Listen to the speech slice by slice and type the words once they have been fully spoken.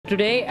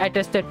today I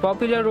tested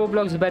popular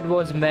Roblox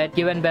Bedwars myth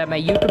given by my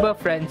YouTuber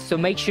friends, so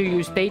make sure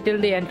you stay till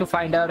the end to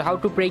find out how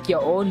to break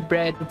your own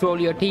bed, to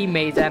troll your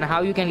teammates, and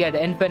how you can get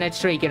infinite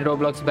streak in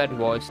Roblox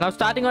Bedwars. Now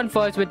starting on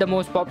first with the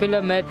most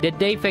popular myth, did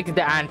they fix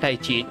the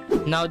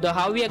anti-cheat? Now the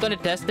how we are gonna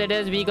test it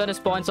is we're gonna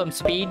spawn some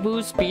speed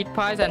boost, speed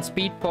pies, and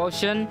speed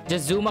potion.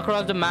 Just zoom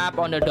across the map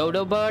on a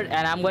dodo bird,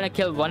 and I'm gonna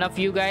kill one of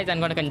you guys.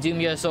 I'm gonna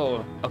consume your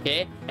soul,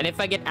 okay? And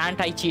if I get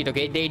anti-cheat,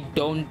 okay, they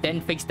don't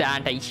then fix the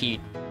anti-cheat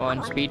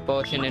on speed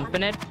potion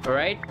infinite. All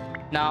right,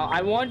 now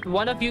I want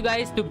one of you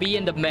guys to be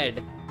in the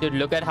mid. Dude,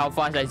 look at how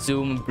fast I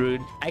zoom,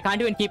 brood. I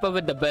can't even keep up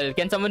with the build.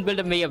 Can someone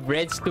build me a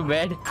bridge to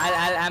mid?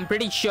 I'm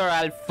pretty sure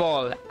I'll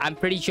fall. I'm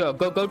pretty sure.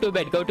 Go to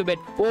bed. Go to bed.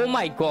 Oh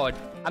my god,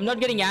 I'm not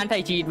getting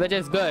anti-cheat, which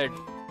is good.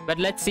 But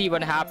let's see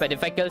what happens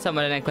if I kill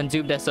someone and I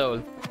consume their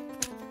soul.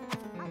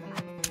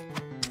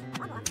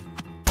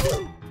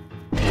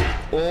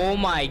 Oh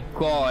my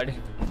god,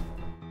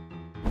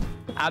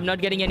 I'm not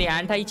getting any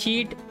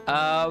anti-cheat.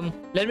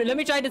 Let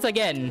me try this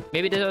again.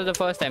 Maybe this was the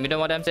first time. You know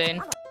what I'm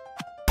saying?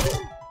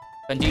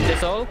 Consume the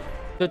soul.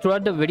 So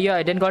throughout the video,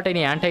 I didn't got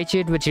any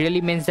anti-cheat, which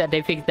really means that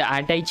they fixed the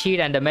anti-cheat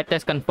and the myth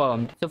is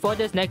confirmed. So for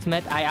this next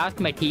myth, I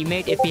asked my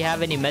teammate if he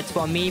have any myths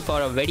for me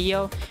for a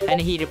video,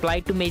 and he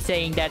replied to me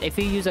saying that if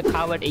you use a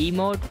coward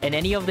emote in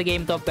any of the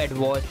games of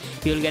Bedwars,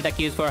 you'll get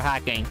accused for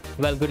hacking.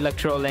 Well, good luck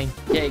trolling.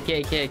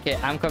 Okay.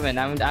 I'm coming.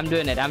 I'm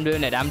doing it. I'm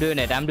doing it.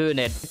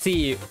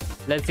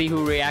 Let's see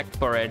who reacts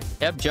for it.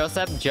 Yep,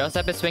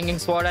 Joseph is swinging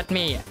sword at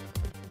me.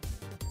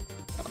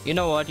 You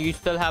know what? You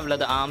still have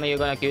leather armor. You're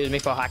gonna accuse me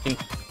for hacking.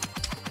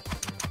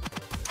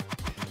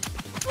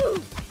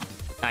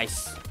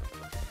 Nice.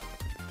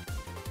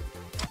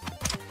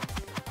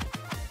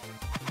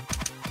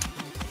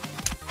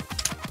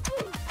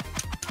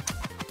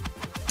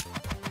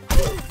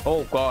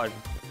 Oh god.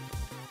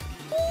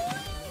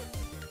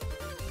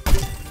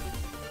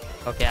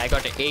 Okay, I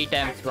got 8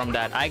 M's from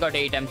that.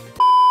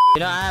 You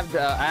know, I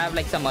have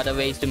like some other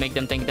ways to make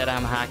them think that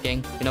I'm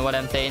hacking. You know what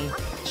I'm saying?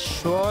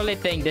 Surely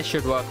think this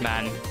should work,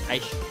 man.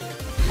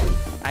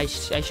 I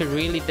should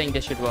really think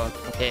this should work.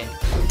 Okay.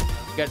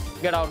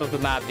 Get out of the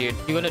map, dude.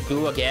 You're gonna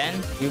do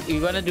again?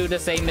 You're gonna do the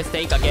same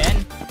mistake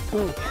again?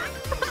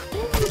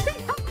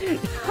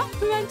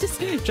 Man just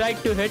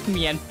tried to hit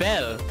me and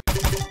fell.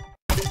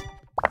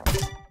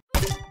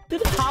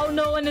 Dude, how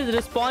no one is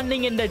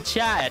responding in the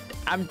chat?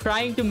 I'm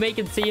trying to make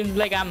it seem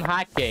like I'm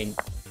hacking.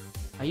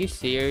 Are you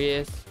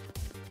serious?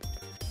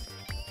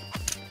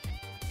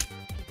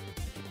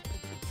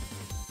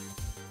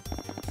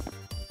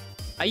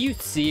 Are you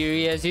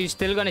serious? You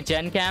still gonna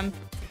gen camp?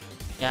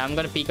 Yeah, I'm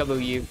gonna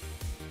peekaboo you.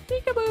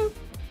 Peekaboo.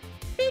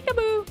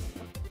 Peekaboo.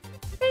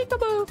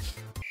 Peekaboo.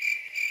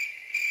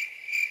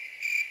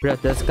 Bro,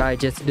 this guy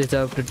just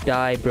deserved to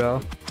die,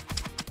 bro.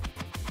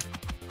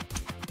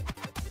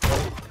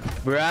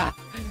 Bruh.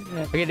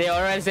 Okay, they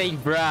already saying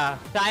bruh.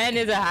 Cyan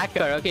is a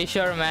hacker. Okay,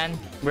 sure, man.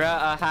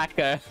 Bruh, a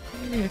hacker.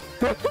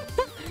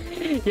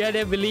 Yeah,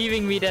 they're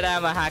believing me that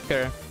I'm a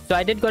hacker. So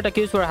I did got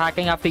accused for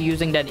hacking after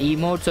using that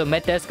emote. So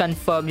myth is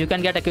confirmed. You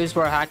can get accused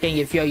for hacking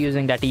if you're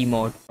using that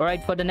emote.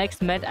 Alright, for the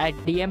next myth, I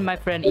DM'd my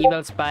friend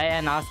Evil Spy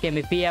and asked him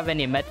if he have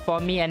any myth for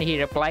me, and he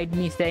replied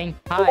me saying,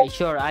 "Hi,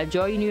 sure, I'll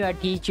join you and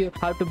teach you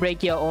how to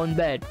break your own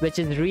bed," which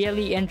is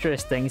really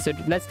interesting. So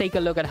let's take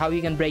a look at how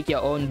you can break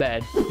your own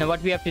bed. Now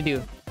what we have to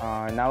do?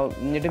 Now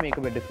you need to make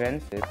a bit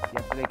defense. You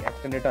have to like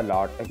extend it a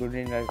lot. Like, you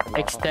need, like, a lot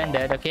extend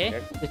it,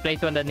 okay? Just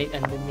place one underneath.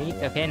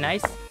 Okay,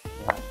 nice.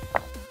 Yeah.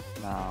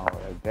 Now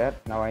like that.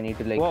 Now I need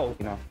to like, whoa.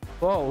 you know.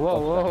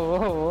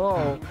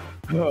 Whoa.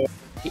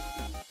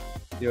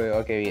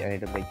 Okay, I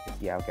need to break this.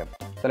 Yeah, okay.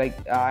 So like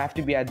I have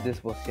to be at this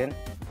position.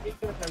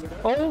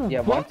 Oh.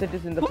 Yeah, what? once it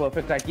is in the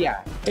perfect right.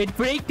 Yeah. It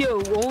break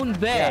your own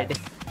bed. Yeah.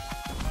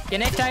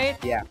 Can I try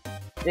it? Yeah.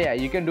 Yeah,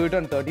 you can do it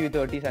on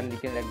 30v30s, and you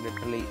can like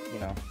literally, you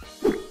know.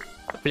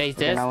 Place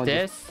this, oh.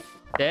 this,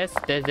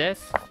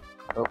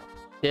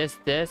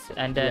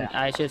 and then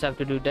I just have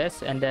to do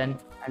this, and then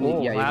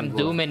yeah, I'm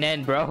zooming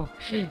in, bro.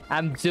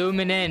 I'm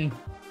zooming in.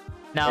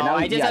 Now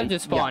I just have to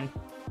spawn.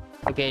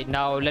 Yeah. Okay,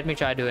 now let me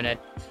try doing it.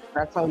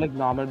 That's how like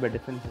normal bed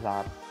defenses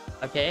are.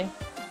 Okay.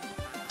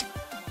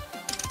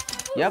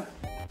 Yep.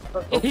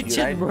 It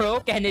just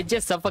broke and it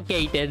just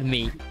suffocated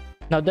me.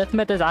 Now this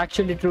myth is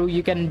actually true.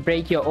 You can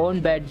break your own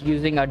bed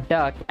using a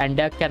duck, and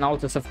duck can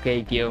also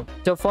suffocate you.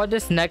 So for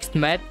this next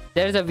myth,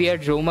 there's a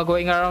weird rumor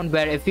going around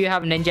where if you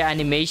have ninja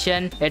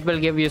animation, it will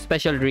give you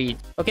special reach.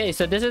 Okay,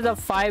 so this is a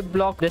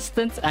 5-block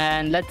distance,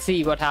 and let's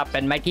see what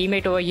happened. My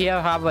teammate over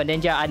here have a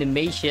ninja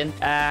animation,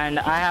 and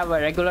I have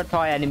a regular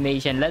toy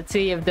animation. Let's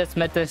see if this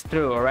myth is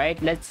true. All right,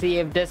 let's see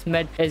if this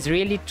myth is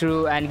really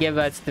true and give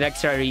us the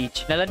extra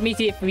reach. Now let me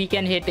see if we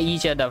can hit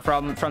each other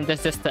from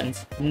this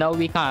distance. No,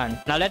 we can't.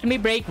 Now let me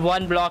break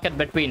one block in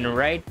between,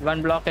 right?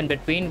 One block in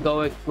between.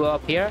 Go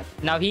up here.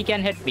 Now he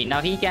can hit me.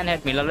 Now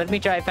let me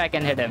try if I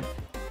can hit him.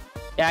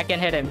 Yeah, I can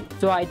hit him.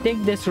 So I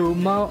think this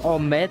rumor or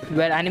myth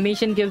where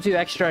animation gives you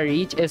extra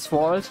reach is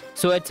false.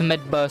 So it's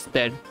myth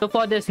busted. So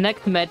for this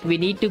next myth, we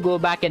need to go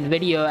back in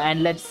video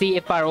and let's see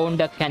if our own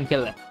duck can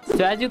kill it.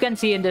 So as you can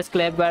see in this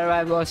clip where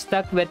I was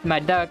stuck with my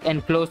duck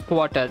in close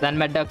quarters and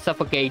my duck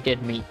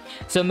suffocated me.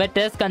 So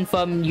Mtyh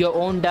confirmed your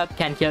own duck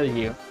can kill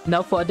you.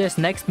 Now for this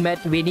next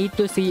myth, we need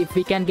to see if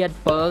we can get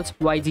pearls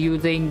while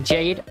using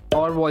Jade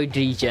or Void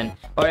Region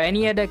or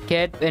any other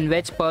kit in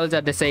which pearls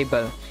are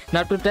disabled.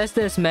 Now to test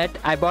this myth,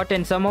 I brought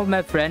in some of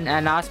my friends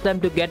and asked them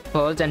to get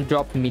pearls and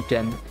drop me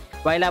them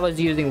while I was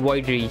using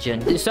Void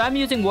Region. So I'm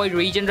using Void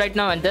Region right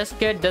now and this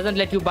kit doesn't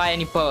let you buy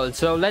any pearls.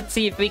 So let's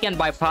see if we can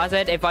bypass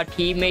it if our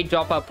teammate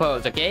drop our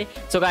pearls, okay?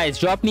 So guys,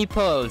 drop me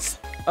pearls.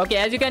 Okay,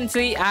 as you can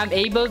see, I'm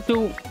able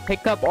to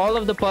pick up all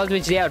of the pearls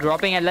which they are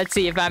dropping, and let's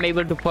see if I'm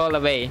able to pearl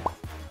away.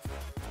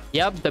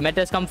 Yep, the Mtyh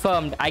is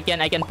confirmed. I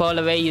can pearl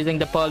away using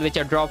the pearl which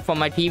are dropped from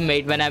my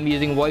teammate when I'm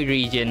using Void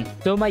Region.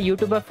 So my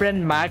YouTuber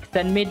friend Mark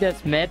sent me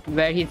this myth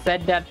where he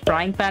said that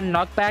frying pan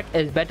knockback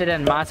is better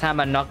than mass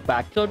hammer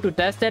knockback. So to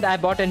test it, I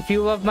bought in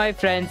few of my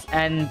friends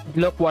and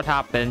look what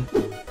happened.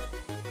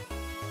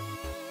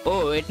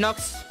 Oh, it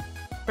knocks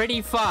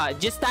pretty far.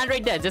 Just stand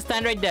right there. Just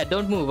stand right there.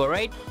 Don't move,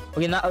 alright?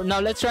 Okay, now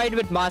let's try it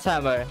with mass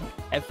hammer.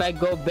 If I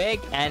go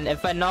big and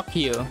if I knock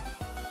you.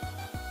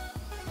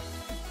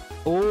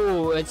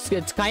 Oh, it's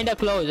kind of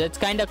close. It's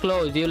kind of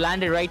close. You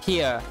landed right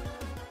here.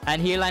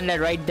 And he landed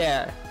right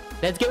there.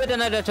 Let's give it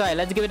another try.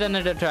 Let's give it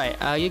another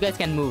try. You guys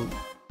can move.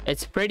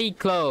 It's pretty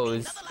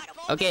close.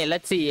 Okay,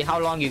 let's see how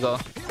long you go.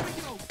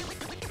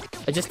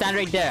 Just stand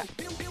right there.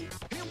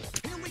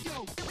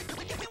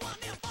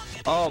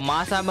 Oh,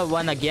 mass hammer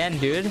won again,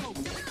 dude.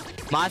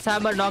 Mass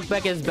hammer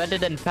knockback is better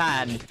than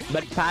pan,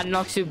 but pan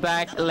knocks you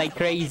back like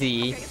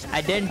crazy. I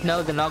didn't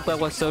know the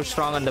knockback was so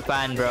strong on the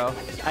pan, bro.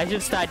 I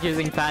should start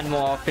using pan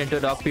more often to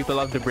knock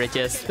people off the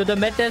bridges. So the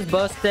myth is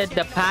busted.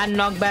 The pan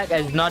knockback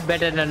is not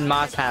better than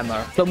mass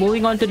hammer. So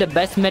moving on to the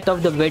best myth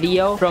of the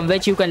video, from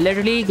which you can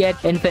literally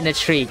get infinite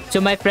streak. So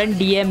my friend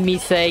DM'd me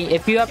saying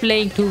if you are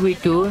playing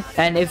 2v2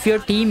 and if your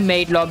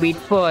teammate lobbied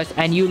first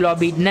and you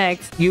lobbied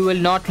next, you will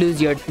not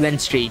lose your win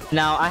streak.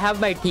 Now I have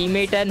my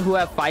teammate and who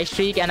have 5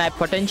 streak and I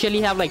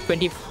potentially have like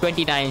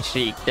 29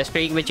 streak, the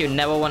streak which you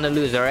never want to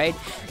lose, alright?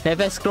 Now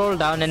if I scroll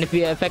down and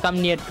if I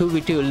come near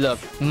 2v2, look,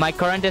 my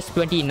current is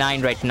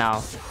 29 right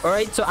now.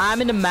 Alright, so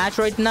I'm in a match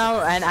right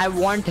now and I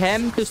want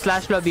him to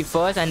slash lobby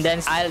first and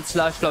then I'll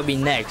slash lobby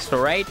next,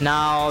 alright?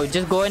 Now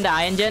just go in the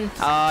engine.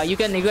 You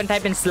can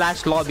type in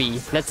slash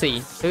lobby. Let's see.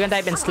 You can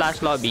type in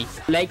slash lobby.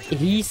 Like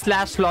he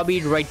slash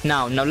lobbied right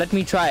now. Now let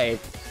me try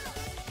it.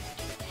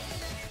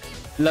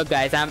 Look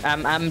guys,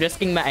 I'm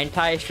risking my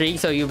entire streak,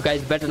 so you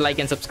guys better like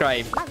and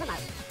subscribe.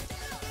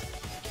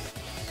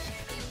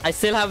 I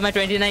still have my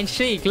 29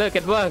 streak. Look,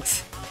 it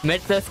works.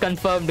 Mtyh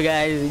confirmed,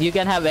 guys. You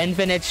can have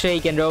infinite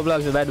streak in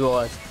Roblox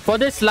Bedwars. For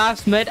this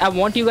last myth, I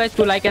want you guys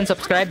to like and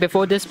subscribe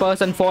before this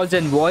person falls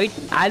in void.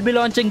 I'll be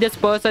launching this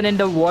person in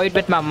the void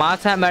with my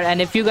mass hammer,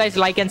 and if you guys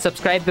like and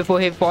subscribe before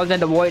he falls in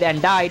the void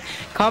and died,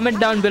 comment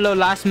down below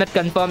last myth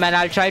confirm and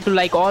I'll try to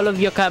like all of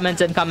your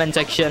comments in comment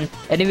section.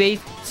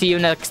 Anyways, see you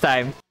next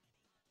time.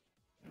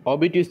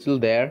 Orbit is still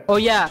there. Oh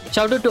yeah,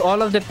 shout out to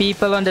all of the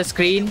people on the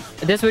screen.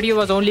 This video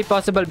was only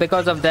possible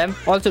because of them.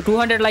 Also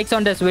 200 likes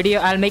on this video,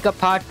 I'll make a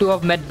part 2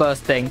 of myth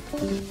busting.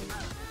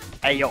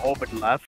 Hey, your Orbit left.